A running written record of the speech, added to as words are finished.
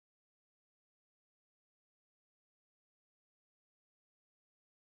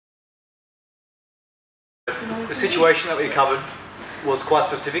The situation that we covered was quite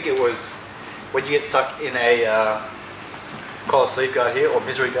specific. It was when you get stuck in a collar sleeve guard here, or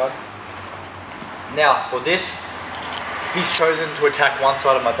misery guard. Now for this, he's chosen to attack one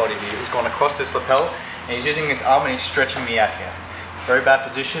side of my body here. He's gone across this lapel and he's using his arm and he's stretching me out here. Very bad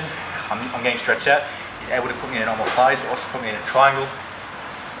position. I'm getting stretched out. He's able to put me in a normal plie. He's also put me in a triangle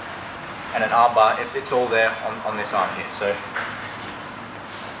and an arm bar. It's all there on this arm here. So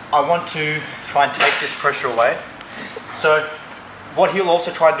I want to try and take this pressure away. So what he'll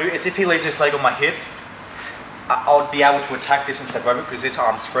also try and do is, if he leaves this leg on my hip, I'll be able to attack this and step over it because this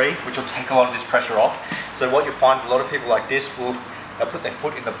arm's free, which will take a lot of this pressure off. So what you'll find is a lot of people like this they'll put their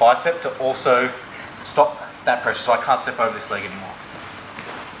foot in the bicep to also stop that pressure, so I can't step over this leg anymore.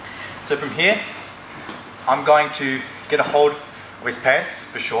 So from here, I'm going to get a hold of his pants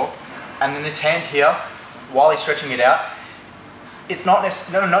for sure, and then this hand here, while he's stretching it out, it's not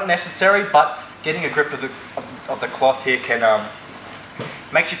necessary, but getting a grip of the cloth here can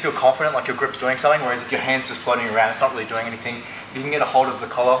makes you feel confident, like your grip's doing something, whereas if your hand's just floating around, it's not really doing anything. If you can get a hold of the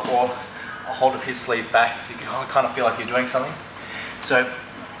collar or a hold of his sleeve back, you can kind of feel like you're doing something. So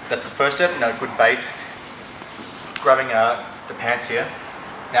that's the first step, good base. Grabbing the pants here.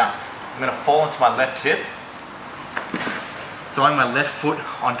 Now, I'm going to fall onto my left hip. Throwing my left foot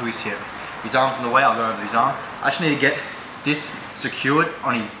onto his hip. His arm's in the way, I'll go over his arm. I just need to get this secured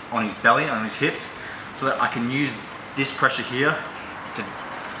on his belly, on his hips, so that I can use this pressure here to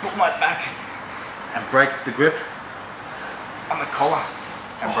put my back and break the grip on the collar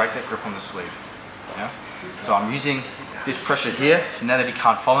and break that grip on the sleeve. Yeah? So I'm using this pressure here, so now that he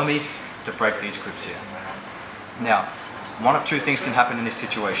can't follow me, to break these grips here. Now, one of two things can happen in this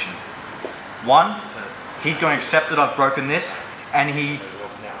situation. One, he's going to accept that I've broken this, and he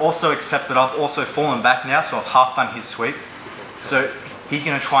also accepts that I've also fallen back now, so I've half done his sweep. So he's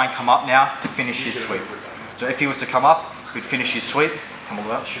going to try and come up now to finish his sweep. So if he was to come up, he'd finish his sweep, come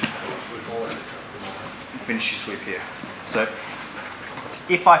all up, finish his sweep here. So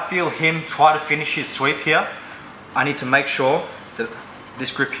if I feel him try to finish his sweep here, I need to make sure that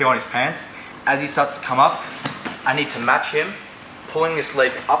this grip here on his pants, as he starts to come up, I need to match him, pulling this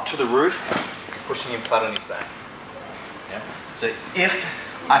leg up to the roof, pushing him flat on his back. Yeah? So if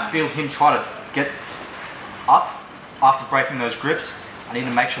I feel him try to get up after breaking those grips, I need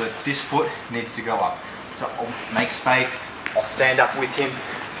to make sure that this foot needs to go up. So I'll make space, I'll stand up with him,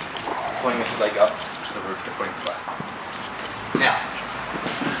 pulling this leg up to the roof to put him flat. Now,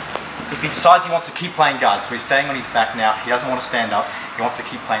 if he decides he wants to keep playing guard, so he's staying on his back now, he doesn't want to stand up, he wants to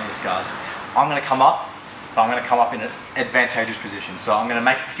keep playing this guard, I'm going to come up, but I'm going to come up in an advantageous position. So I'm going to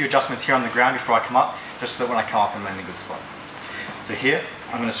make a few adjustments here on the ground before I come up, just so that when I come up I'm in a good spot. So here,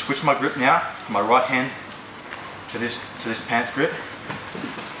 I'm going to switch my grip now, my right hand to this pants grip,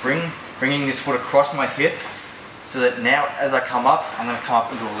 bringing this foot across my hip, so that now as I come up, I'm going to come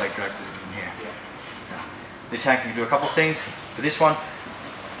up into a leg drag position here. Now, this hand can do a couple of things. For this one,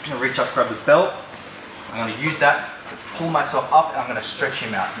 I'm going to reach up, grab the belt, I'm going to use that to pull myself up, and I'm going to stretch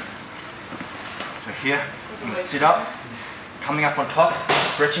him out. So here, I'm going to sit up, coming up on top,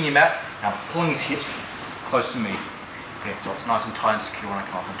 stretching him out, now pulling his hips close to me. Okay, so it's nice and tight and secure when I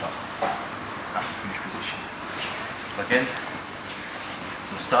come up on top. Back to finish position. So again, I'm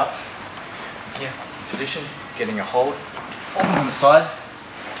going to start here, in position, getting a hold on the side,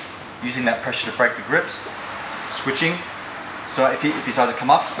 using that pressure to break the grips, switching. So if he decides to come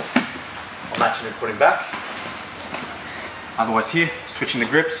up, I'll match him and put him back. Otherwise here, switching the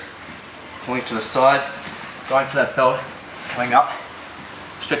grips, pulling to the side, going for that belt, coming up,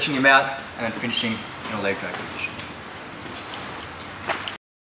 stretching him out, and then finishing in a leg drag position.